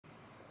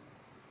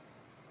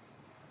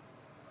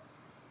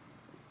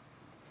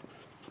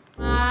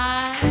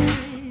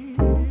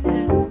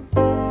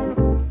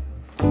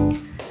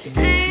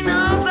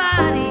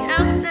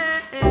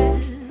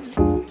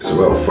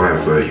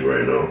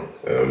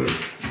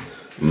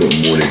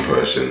morning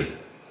person,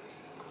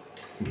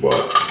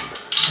 but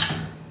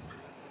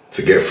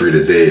to get through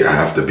the day, I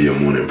have to be a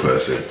morning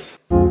person.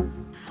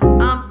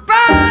 I'm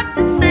proud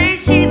to say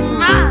she's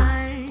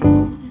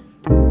mine.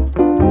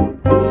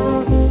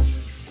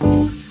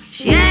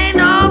 She ain't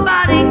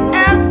nobody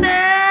else's.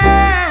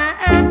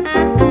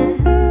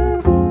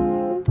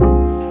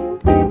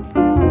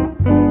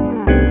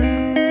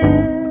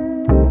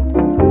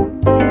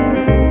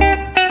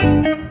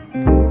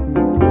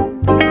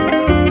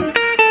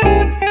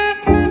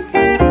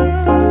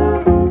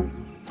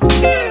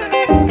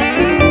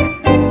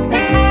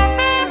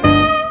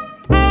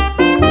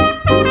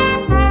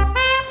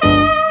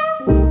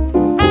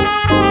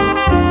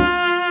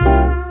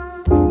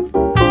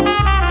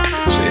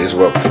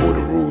 All the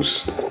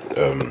rules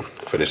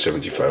for the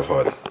 75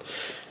 hard,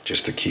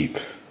 just to keep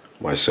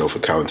myself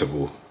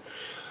accountable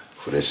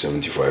for the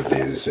 75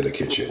 days instead of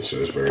kitchen, so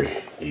it's very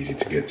easy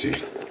to get to.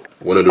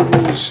 One of the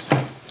rules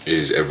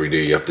is every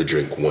day you have to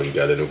drink 1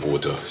 gallon of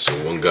water, so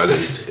 1 gallon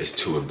is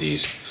 2 of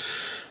these.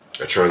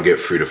 I try and get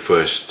through the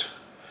first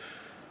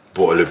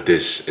bottle of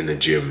this in the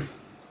gym,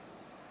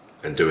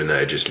 and doing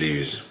that it just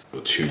leaves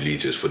 2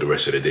 liters for the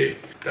rest of the day.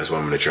 That's what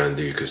I'm gonna try and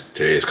do, because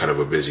today is kind of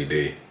a busy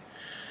day.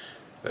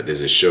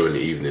 There's a show in the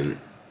evening,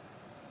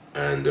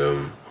 and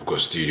I've got a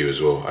studio as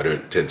well. I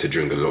don't tend to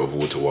drink a lot of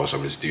water whilst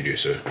I'm in the studio,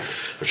 so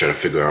I'm trying to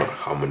figure out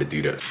how I'm gonna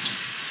do that.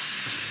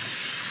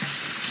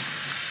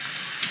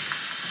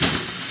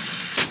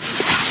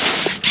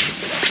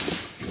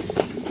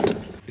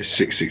 It's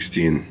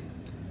 6:16.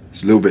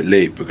 It's a little bit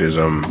late because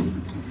I've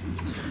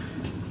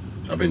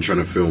been trying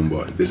to film,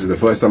 but this is the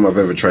first time I've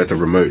ever tried to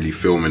remotely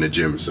film in the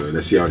gym, so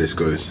let's see how this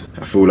goes.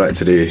 I feel like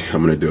today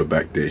I'm gonna do a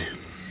back day.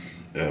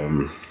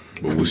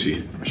 But we'll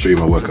see. I'll show you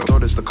my workout.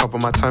 $100 to cover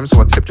my time, so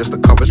I tip just to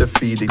cover the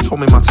fee. They told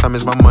me my time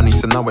is my money,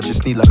 so now I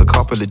just need like a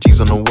couple of G's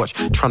on a watch.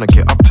 Trying to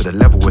get up to the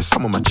level where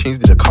some of my chains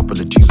need a couple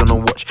of G's on a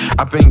watch.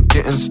 I've been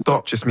getting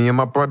stopped, just me and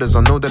my brothers. I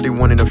know that they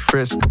wanting a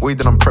frisk. Way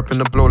that I'm prepping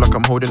the blow like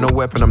I'm holding a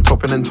weapon. I'm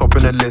topping and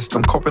topping a list.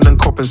 I'm copping and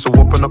copping, so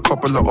open a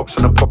couple of ops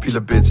and a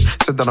popular bids.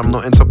 Said that I'm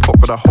not into pop,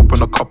 but I hop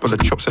on a couple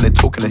of chops and they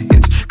talking of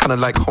hits. Kinda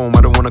like home,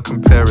 I don't wanna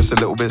compare, it's a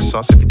little bit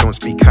sus. If you don't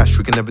speak cash,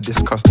 we can never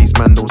discuss. These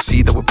man don't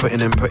see that we're putting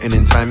in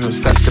time. Your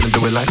stats gonna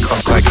do it like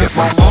us. I get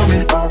my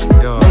money up,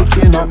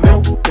 making a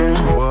milk down.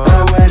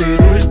 Where did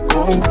it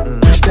go?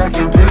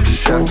 Stacking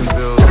pictures. I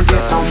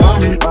get my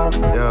money up,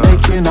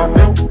 making a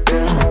milk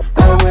down.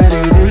 Where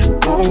did it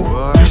go?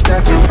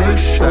 Stacking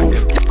pictures.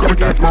 Gotta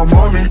get my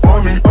money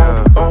up,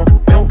 milk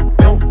down.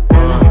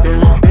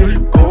 Here you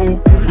go.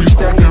 We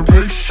stacking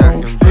pictures.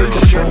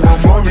 Get my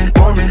money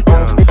up,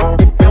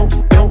 milk down.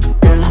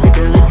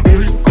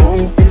 Here you go.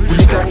 We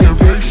stacking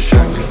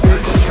pictures.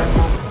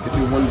 If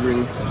you're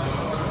wondering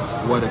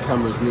why the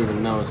camera's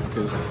moving now, it's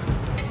because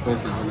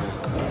Spencer's on the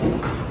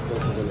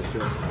show.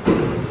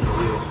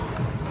 Yeah,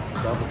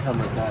 the other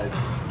camera died,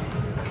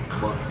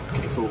 but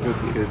it's all good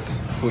because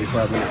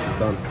 45 minutes is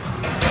done.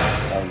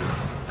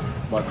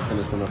 About to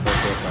finish from the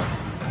first workout.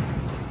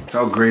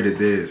 How great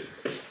it is.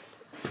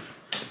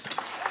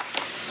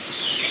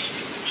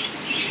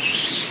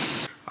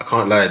 I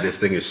can't lie, this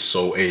thing is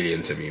so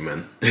alien to me,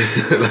 man.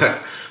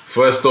 Like,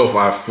 first off,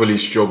 I fully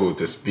struggled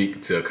to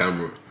speak to a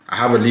camera. I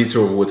have a liter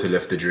of water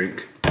left to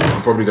drink.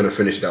 I'm probably gonna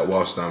finish that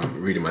whilst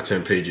I'm reading my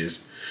 10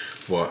 pages.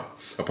 But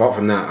apart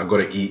from that, I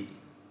gotta eat.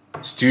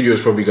 Studio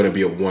is probably gonna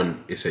be at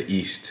 1. It's at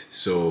East,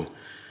 so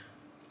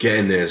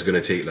getting there is gonna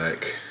take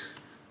like,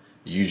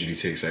 usually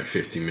takes like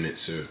 15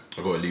 minutes, so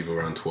I gotta leave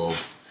around 12.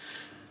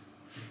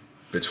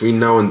 Between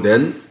now and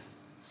then,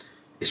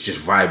 it's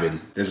just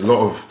vibing. There's a lot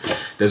of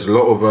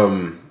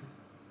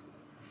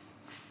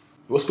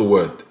what's the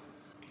word?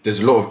 There's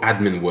a lot of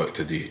admin work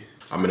to do.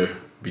 I'm gonna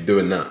be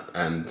doing that,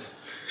 and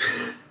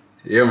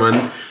yeah,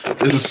 man,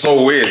 this is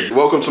so weird.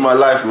 Welcome to my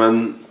life,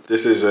 man.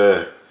 This is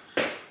a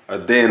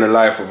day in the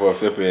life of a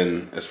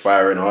flipping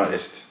aspiring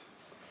artist,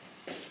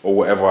 or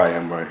whatever I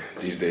am right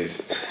these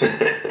days.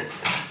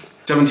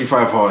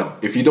 75 hard.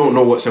 If you don't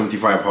know what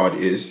 75 hard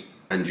is,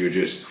 and you're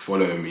just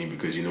following me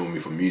because you know me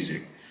from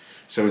music,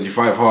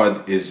 75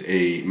 hard is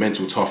a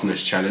mental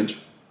toughness challenge.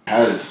 It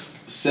has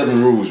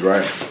 7 rules,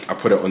 right? I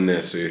put it on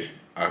there so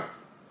I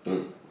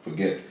don't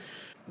forget.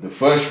 The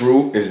first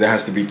rule is there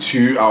has to be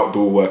 2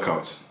 outdoor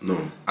workouts.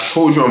 No, I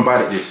told you I'm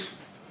bad at this.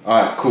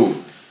 All right, cool.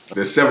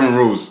 There's 7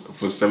 rules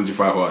for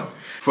 75 hard.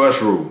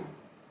 First rule,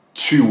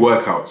 2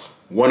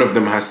 workouts. One of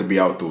them has to be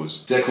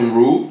outdoors. Second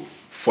rule,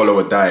 follow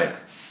a diet.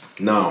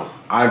 Now,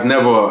 I've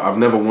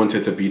never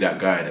wanted to be that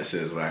guy that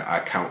says like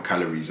I count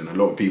calories, and a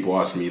lot of people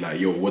ask me like,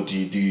 yo, what do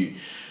you do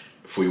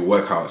for your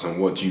workouts and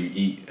what do you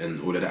eat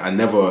and all of that. I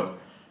never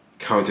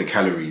counted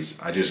calories.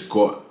 I just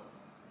got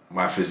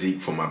my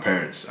physique from my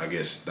parents. I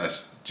guess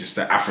that's just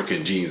the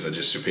African genes are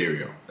just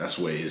superior. That's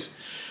what it is.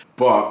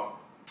 But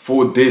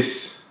for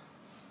this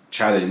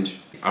challenge,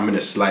 I'm in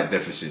a slight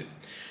deficit.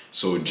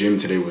 So gym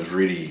today was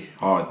really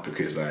hard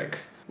because like,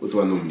 what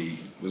do I normally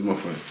eat? Where's my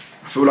phone?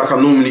 I feel like I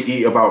normally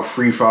eat about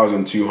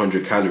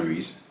 3,200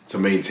 calories to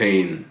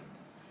maintain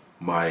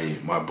my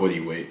body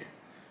weight.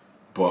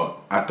 But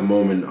at the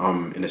moment,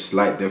 I'm in a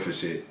slight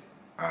deficit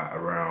at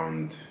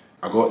around,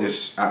 I got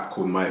this app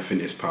called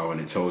MyFitnessPal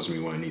and it tells me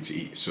what I need to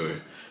eat. So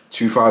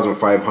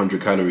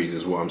 2,500 calories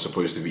is what I'm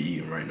supposed to be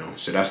eating right now.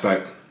 So that's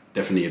like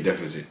definitely a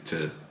deficit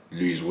to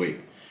lose weight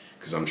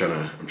because I'm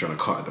trying to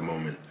cut at the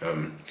moment.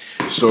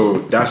 So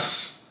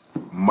that's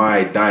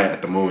my diet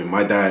at the moment.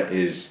 My diet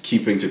is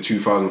keeping to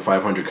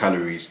 2,500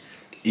 calories,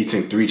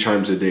 eating 3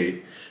 times a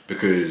day,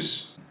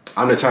 because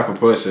I'm the type of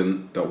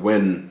person that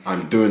when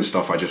I'm doing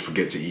stuff, I just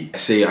forget to eat.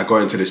 Say I go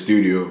into the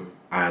studio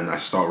and I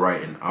start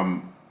writing,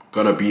 I'm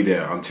gonna be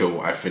there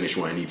until I finish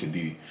what I need to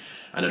do.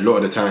 And a lot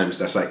of the times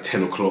that's like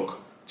 10 o'clock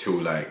till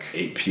like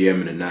 8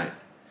 p.m. in the night.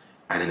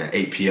 And then at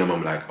 8 p.m.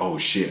 I'm like, oh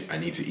shit, I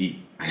need to eat.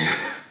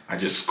 I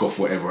just scoff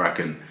whatever I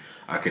can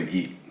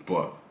eat.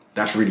 But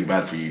that's really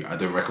bad for you. I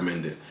don't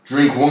recommend it.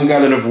 Drink 1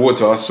 gallon of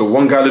water. So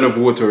 1 gallon of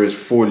water is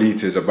 4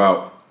 liters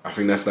about, I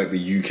think that's like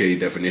the UK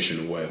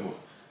definition or whatever.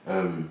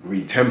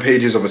 Read 10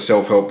 pages of a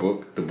self-help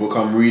book. The book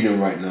I'm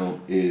reading right now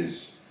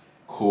is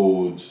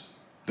called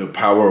The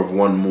Power of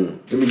One More.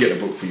 Let me get the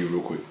book for you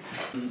real quick.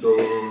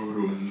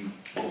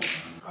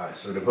 Alright,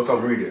 so the book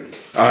I'm reading.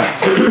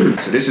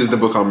 So this is the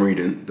book I'm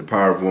reading, The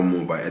Power of One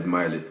More by Ed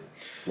Milet.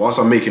 Whilst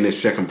I'm making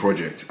this second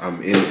project,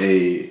 I'm in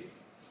a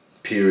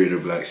period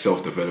of like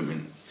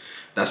self-development.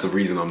 That's the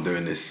reason I'm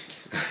doing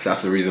this.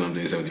 That's the reason I'm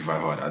doing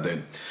 75 Hard. I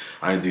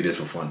don't do this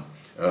for fun.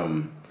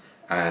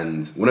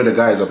 And one of the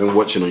guys I've been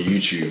watching on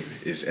YouTube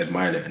is Ed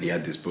Milet, and he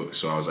had this book,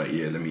 so I was like,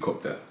 yeah, let me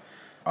cop that.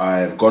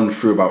 I've gone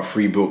through about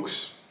 3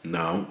 books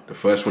now. The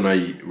first one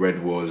I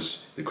read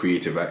was The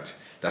Creative Act.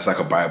 That's like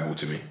a Bible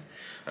to me.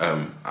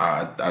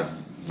 I've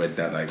read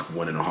that like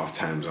 1.5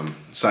 times. I'm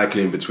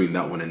cycling between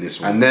that one and this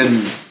one. And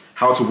then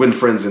How to Win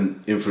Friends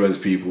and Influence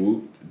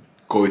People,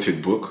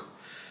 goated book.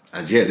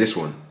 And yeah, this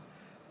one.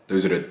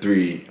 Those are the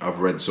 3 I've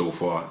read so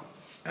far.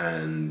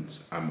 And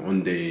I'm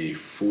on day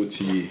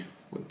 40,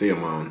 what day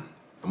am I on?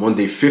 I'm on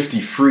day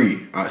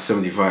 53 out of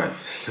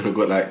 75. So I've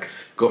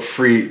got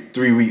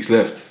 3 weeks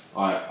left.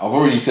 Alright, I've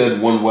already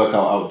said 1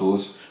 workout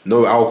outdoors.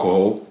 No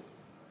alcohol,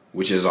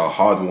 which is a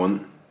hard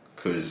one,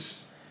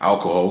 because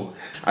alcohol.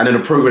 And then a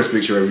progress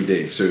picture every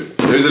day. So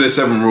those are the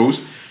 7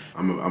 rules.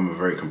 I'm a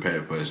very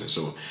competitive person.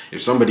 So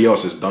if somebody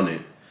else has done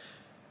it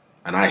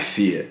and I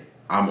see it,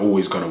 I'm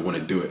always gonna want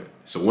to do it.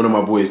 So one of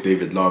my boys,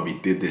 David Larby,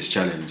 did this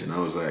challenge, and I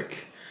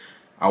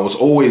was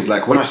always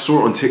like, when I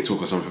saw it on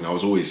TikTok or something, I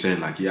was always saying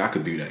like, yeah, I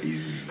could do that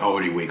easily. I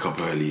already wake up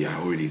early. I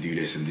already do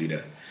this and do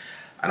that.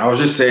 And I was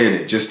just saying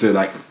it just to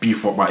like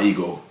beef up my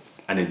ego.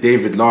 And then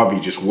David Larby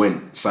just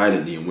went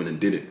silently and went and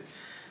did it.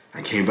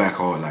 And came back,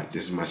 oh, like,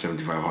 this is my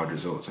 75 Hard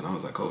results. And I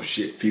was like, oh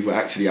shit, people are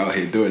actually out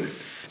here doing it.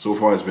 So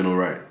far it's been all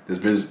right. There's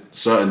been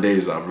certain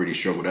days that I've really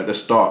struggled. At the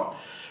start,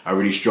 I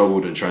really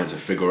struggled in trying to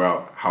figure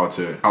out how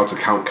to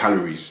count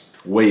calories,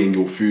 weighing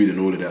your food and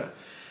all of that.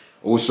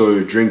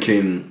 Also,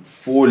 drinking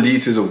 4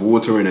 liters of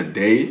water in a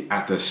day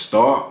at the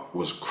start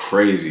was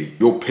crazy.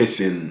 You're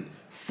pissing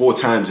 4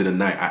 times in a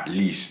night at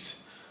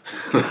least.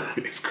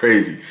 It's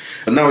crazy.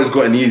 But now it's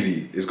gotten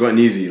easy. It's gotten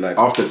easy. Like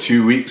after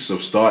 2 weeks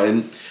of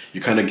starting, you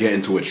kind of get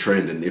into a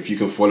trend, and if you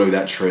can follow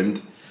that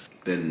trend,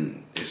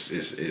 then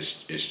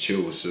it's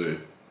chill. So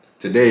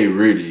today,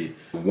 really,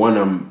 one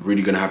I'm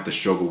really gonna have to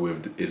struggle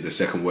with is the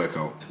second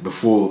workout.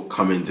 Before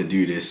coming to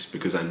do this,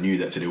 because I knew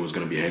that today was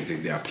gonna be a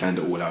hectic day, I planned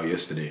it all out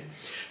yesterday.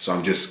 So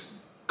I'm just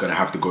gonna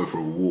have to go for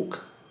a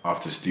walk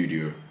after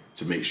studio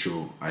to make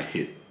sure I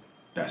hit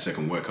that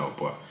second workout.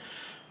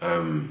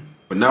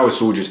 But now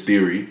it's all just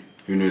theory.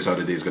 Who knows how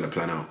the day is gonna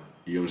plan out?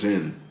 You know what I'm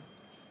saying?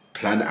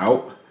 Plan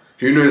out?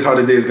 Who knows how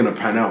the day is gonna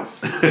pan out?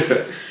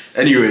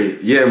 Anyway,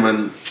 yeah,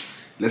 man.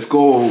 Let's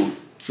go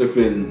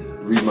flipping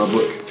read my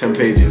book, 10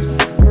 pages.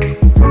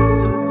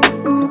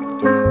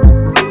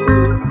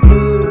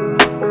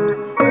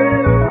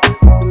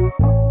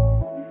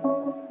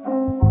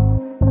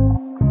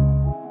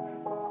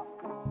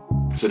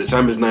 So the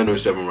time is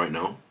 9:07 right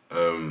now,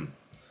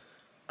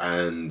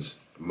 and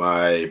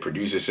my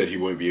producer said he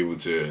won't be able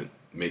to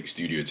make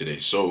studio today,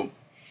 so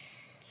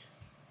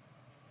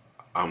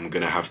I'm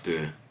gonna have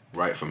to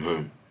write from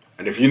home.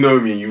 And if you know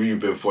me and you've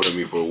been following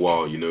me for a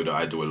while, you know that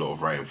I do a lot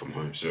of writing from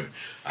home. So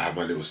I have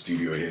my little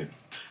studio here.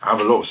 I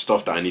have a lot of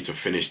stuff that I need to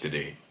finish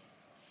today.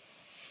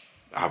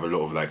 I have a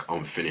lot of like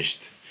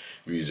unfinished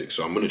music,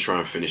 so I'm gonna try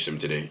and finish them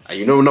today. And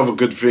you know another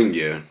good thing,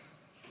 yeah?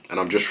 And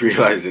I'm just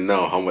realizing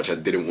now how much I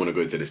didn't want to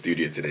go to the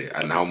studio today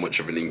and how much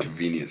of an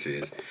inconvenience it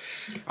is.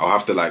 I'll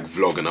have to like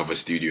vlog another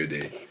studio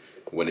day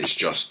when it's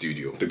just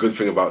studio. The good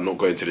thing about not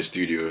going to the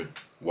studio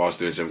whilst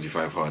doing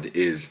 75 Hard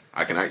is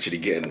I can actually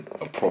get in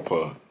a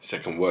proper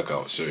second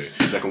workout. So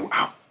the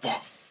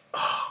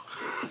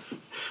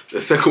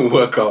second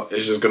workout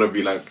is just gonna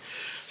be like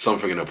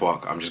something in the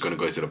park. I'm just gonna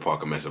go to the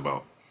park and mess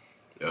about.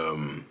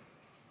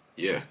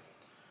 Yeah.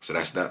 So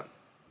that's that.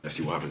 Let's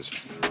see what happens.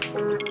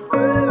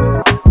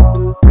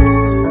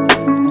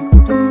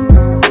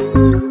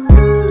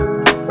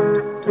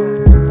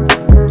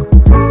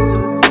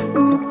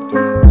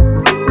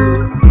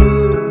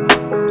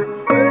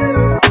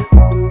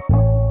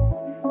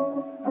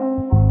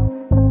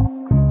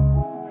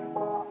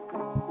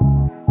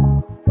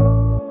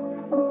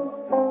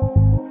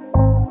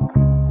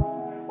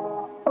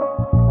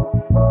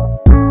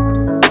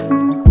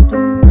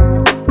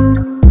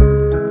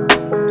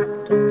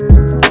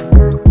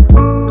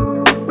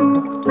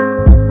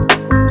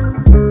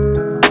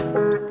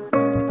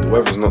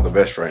 not the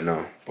best right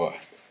now, but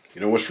you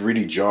know what's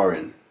really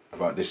jarring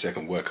about this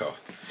second workout?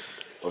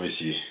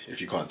 Obviously, if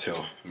you can't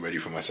tell, I'm ready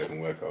for my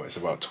second workout. It's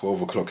about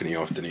 12 o'clock in the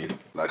afternoon.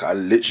 Like, I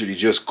literally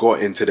just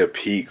got into the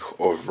peak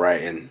of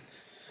writing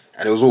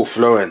and it was all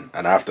flowing,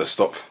 and I have to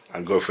stop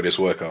and go for this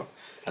workout.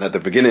 And at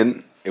the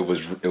beginning, it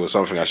was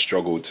something I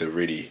struggled to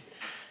really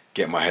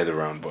get my head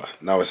around, but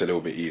now it's a little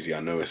bit easy.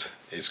 I know it's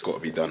got to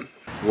be done.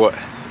 What?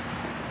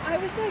 I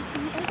was like,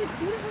 who the hell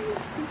are you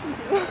speaking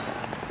to?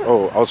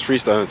 Oh, I was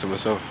freestyling to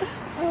myself.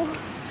 Oh,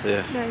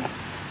 yeah. Nice.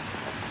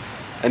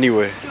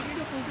 Anyway. Do you want me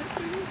to hold it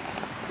for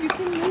you? You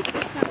can make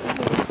this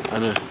happen. I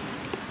know.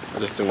 I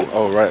just didn't.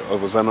 Oh right. Oh,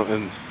 was I not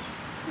in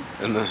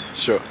the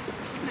shot?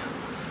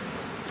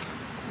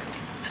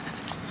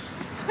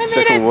 No.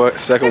 Second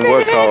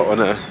workout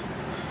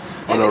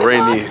on a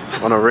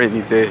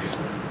rainy day.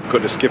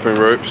 Got the skipping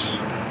ropes.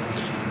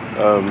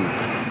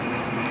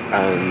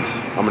 And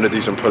I'm gonna do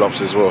some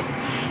pull-ups as well,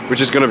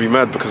 which is gonna be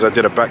mad because I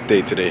did a back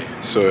day today.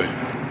 So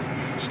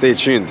stay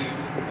tuned.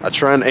 I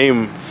try and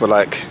aim for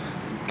like,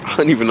 I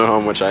don't even know how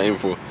much I aim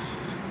for.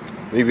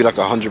 Maybe like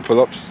 100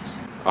 pull-ups,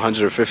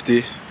 150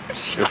 in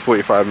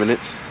 45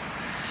 minutes.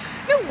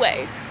 No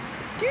way.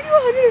 Do you do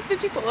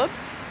 150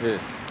 pull-ups? Yeah.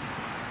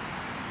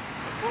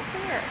 It's not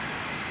fair.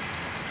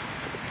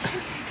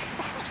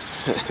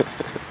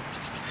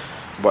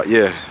 But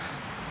yeah,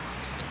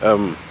 I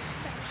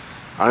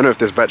don't know if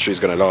this battery is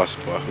gonna last,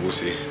 but we'll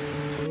see.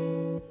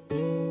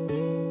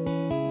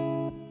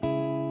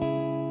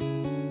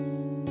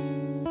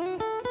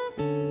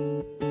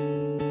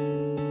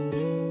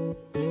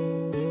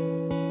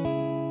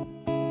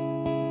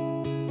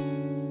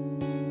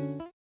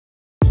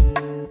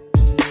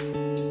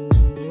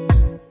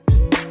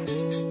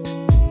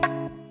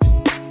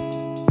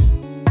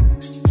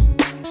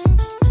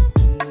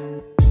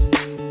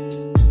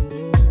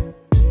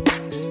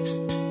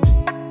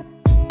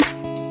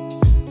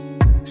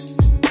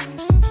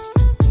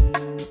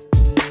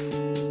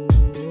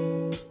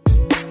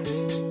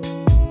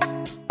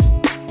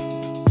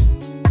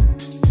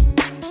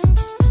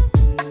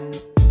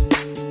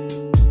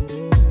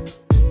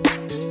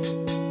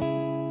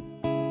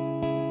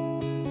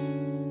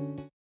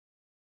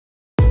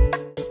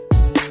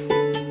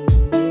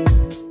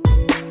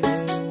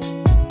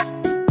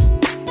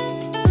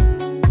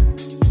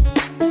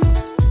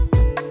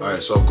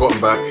 So I've gotten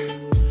back.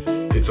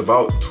 It's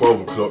about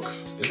 12 o'clock.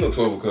 It's not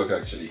 12 o'clock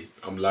actually.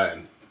 I'm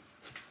lying.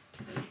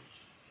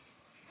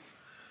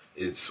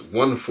 It's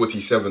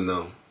 1:47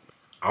 now.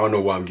 I don't know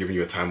why I'm giving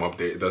you a time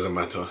update. It doesn't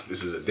matter.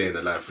 This is a day in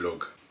the life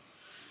vlog.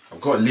 I've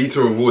got a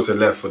litre of water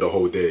left for the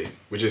whole day,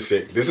 which is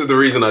sick. This is the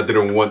reason I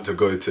didn't want to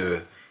go to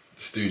the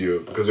studio,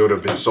 because it would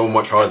have been so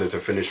much harder to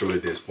finish all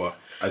of this. But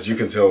as you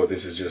can tell,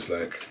 this is just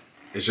like,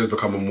 it's just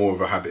becoming more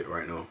of a habit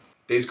right now.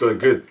 Day's going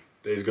good.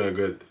 Day's going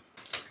good.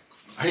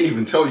 I didn't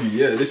even tell you,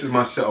 yeah, this is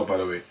my setup, by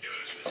the way.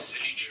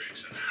 Silly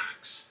tricks and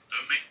hacks,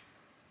 don't make.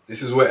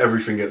 This is where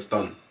everything gets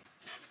done.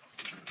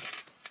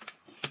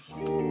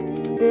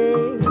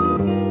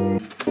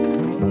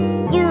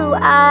 You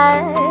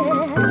are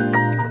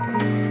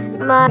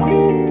my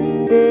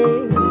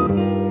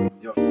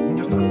Yo,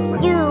 just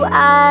like you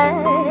are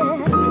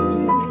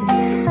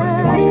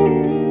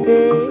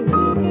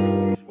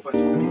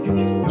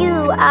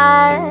you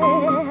are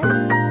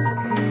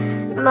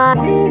my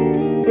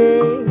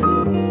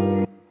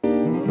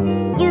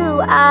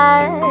you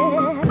are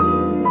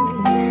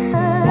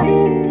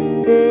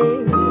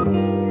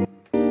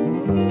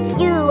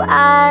you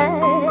are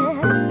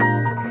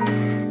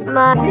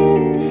my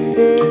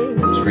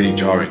It's really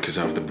jarring because I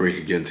have to break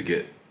again to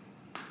get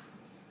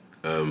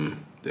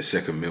the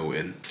second meal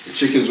in. The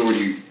chicken's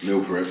already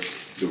meal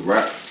prepped. The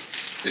wrap,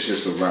 it's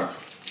just a wrap.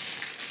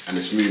 And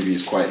the smoothie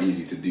is quite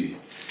easy to do.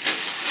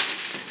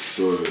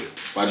 So,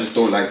 but I just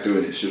don't like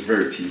doing it. It's just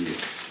very tedious.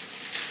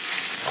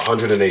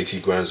 180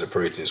 grams of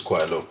protein is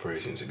quite a lot of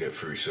protein to get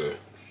through. So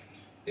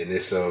in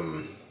this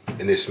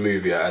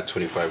smoothie I add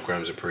 25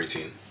 grams of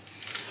protein.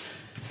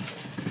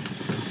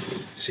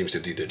 Seems to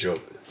do the job.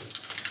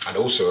 And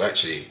also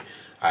actually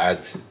I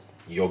add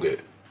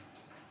yogurt.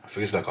 I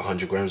think it's like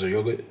 100 grams of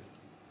yogurt.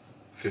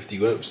 50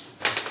 grams.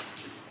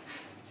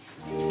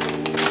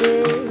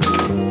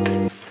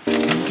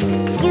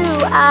 you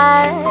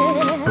are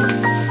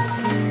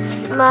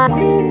my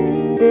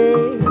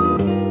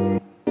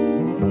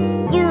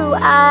you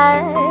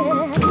are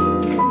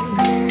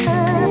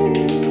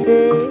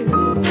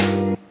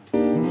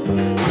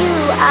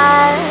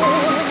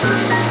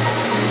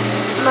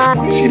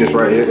my You see this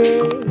right here?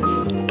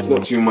 It's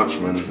not too much,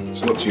 man.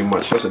 It's not too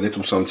much. Just a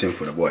little something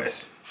for the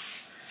boys.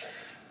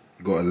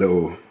 You got a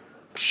little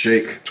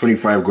shake,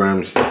 25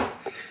 grams.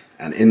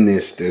 And in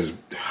this,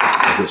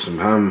 I got some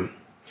ham.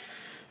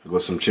 I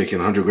got some chicken,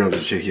 100 grams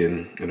of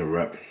chicken in a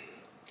wrap.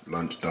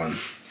 Lunch done.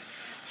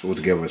 So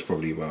altogether, it's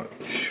probably about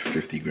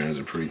 50 grams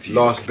of protein.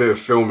 Last bit of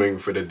filming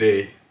for the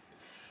day.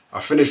 I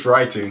finished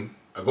writing.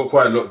 I got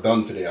quite a lot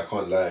done today, I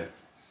can't lie.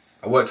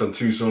 I worked on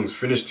 2 songs,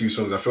 finished 2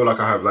 songs. I feel like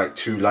I have like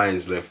 2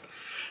 lines left.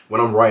 When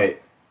I'm right,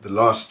 the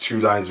last 2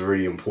 lines are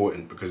really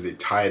important because they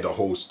tie the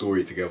whole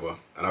story together.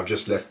 And I've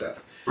just left that.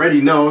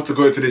 Ready now to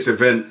go to this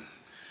event.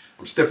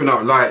 I'm stepping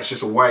out light. It's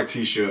just a white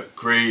t-shirt,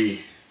 grey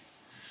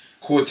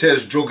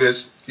Cortez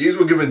joggers. These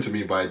were given to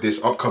me by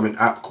this upcoming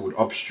app called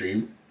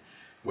Upstream,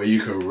 where you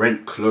can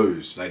rent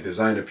clothes, like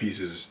designer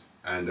pieces,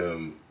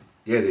 and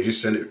yeah, they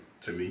just sent it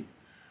to me.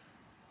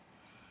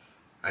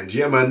 And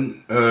yeah,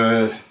 man,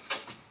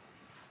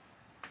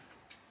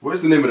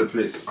 where's the name of the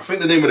place? I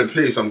think the name of the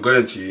place I'm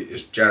going to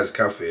is Jazz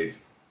Cafe.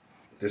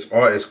 This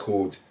artist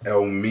called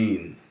El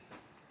Mean.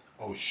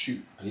 Oh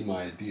shoot, I need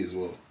my ID as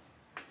well.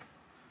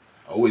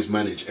 I always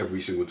manage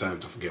every single time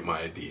to forget my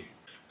ID.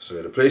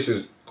 So the place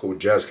is called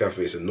Jazz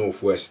Cafe. It's in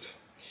Northwest,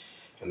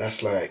 and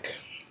that's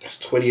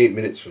 28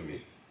 minutes for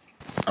me.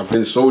 I've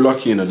been so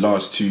lucky in the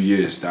last 2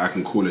 years that I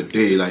can call a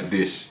day like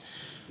this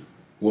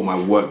what my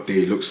work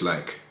day looks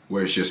like,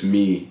 where it's just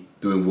me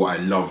doing what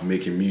I love,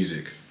 making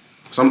music.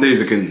 Some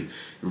days it can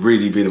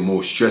really be the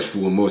most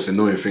stressful and most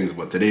annoying things,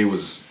 but today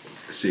was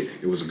sick.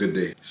 It was a good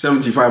day.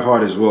 75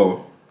 hard as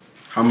well.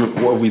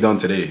 What have we done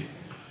today?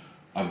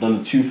 I've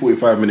done 2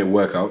 45-minute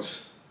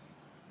workouts.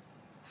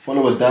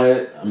 Follow a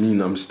diet. I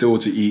mean, I'm still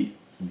to eat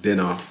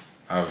dinner.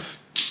 I've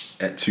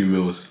ate 2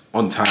 meals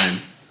on time,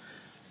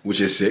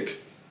 which is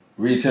sick.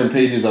 Read 10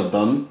 pages I've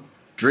done.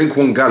 Drink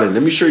 1 gallon.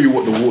 Let me show you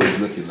what the water is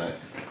looking like.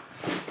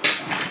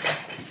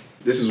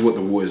 This is what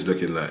the water is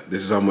looking like.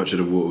 This is how much of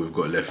the water we've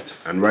got left.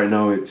 And right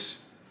now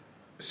it's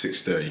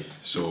 6:30.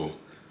 So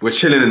we're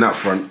chilling in that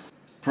front.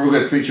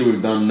 Progress picture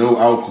we've done, no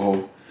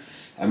alcohol.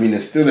 I mean,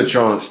 there's still a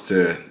chance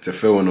to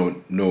film a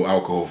no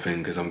alcohol thing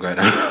because I'm going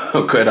out,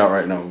 I'm going out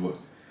right now.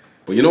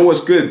 But you know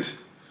what's good?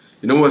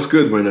 You know what's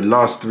good? We're in the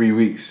last 3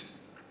 weeks.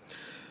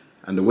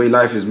 And the way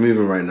life is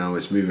moving right now,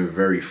 it's moving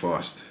very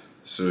fast.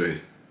 So,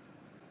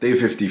 day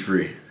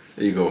 53.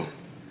 There you go.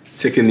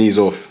 Ticking these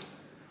off.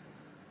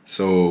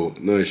 So,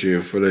 no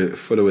issue.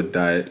 Follow a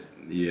diet.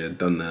 Yeah,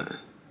 done that.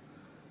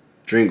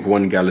 Drink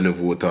 1 gallon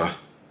of water.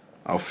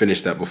 I'll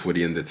finish that before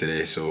the end of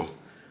today. So,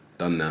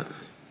 done that.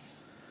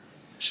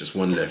 It's just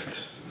 1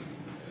 left.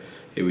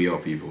 Here we are,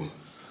 people.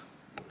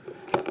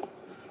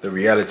 The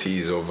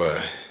realities of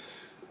a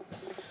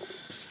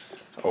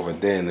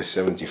day in the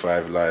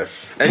 75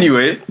 life.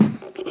 Anyway,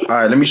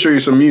 alright, let me show you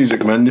some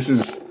music, man. This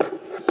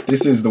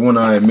is the one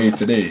I made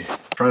today.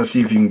 Try and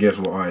see if you can guess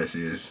what artist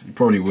it is. You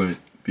probably won't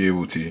be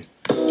able to.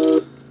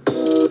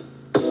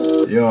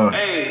 Yeah.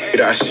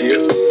 That I see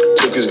it.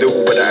 Talk is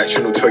little, but the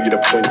action will tell you the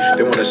point.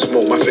 They wanna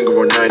smoke my finger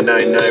on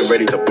 999,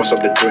 ready to bust up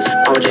the joint.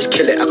 I don't just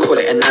kill it, I call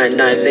it a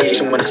 9-9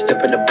 nation. When I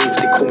step in the booth,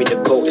 they call me the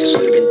GOAT. It's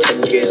only been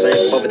 10 years, I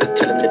ain't bothered to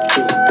tell them the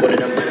truth. One of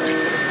them.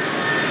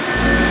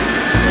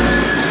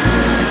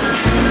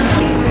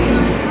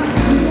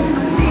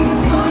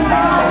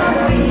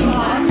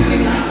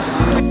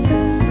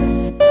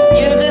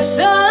 You're the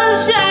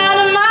sunshine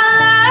of my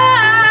life,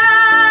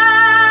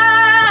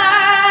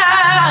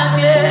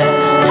 yeah.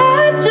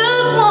 I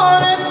just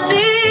wanna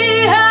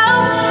see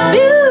how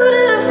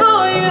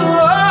beautiful you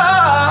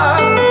are.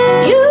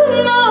 You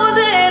know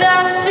that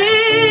I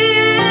see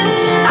it.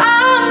 I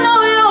know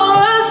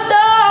you're a star.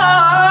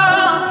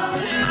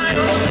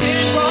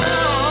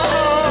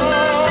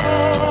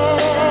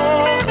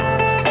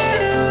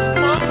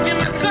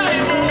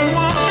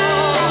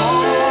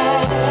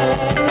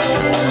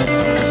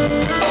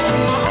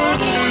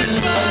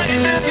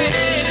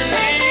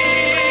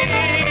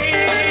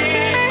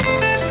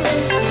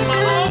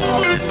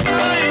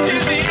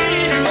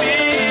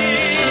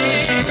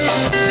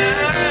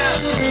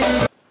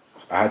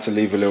 I had to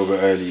leave a little bit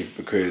early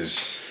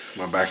because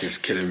my back is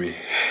killing me.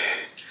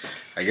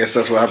 I guess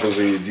that's what happens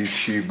when you do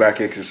 2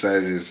 back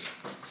exercises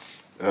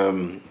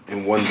in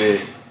 1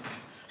 day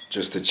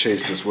just to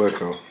chase this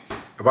workout.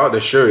 About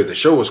the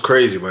show was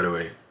crazy, by the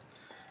way.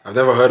 I've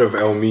never heard of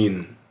El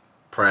Mean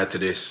prior to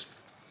this.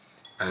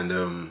 And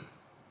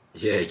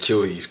yeah,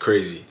 he's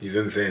crazy. He's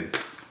insane.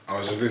 I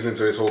was just listening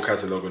to his whole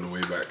catalogue on the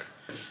way back.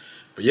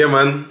 But yeah,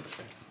 man,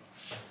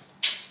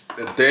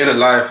 a day in the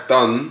life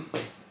done.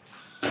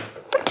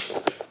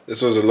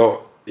 This was a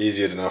lot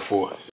easier than I thought.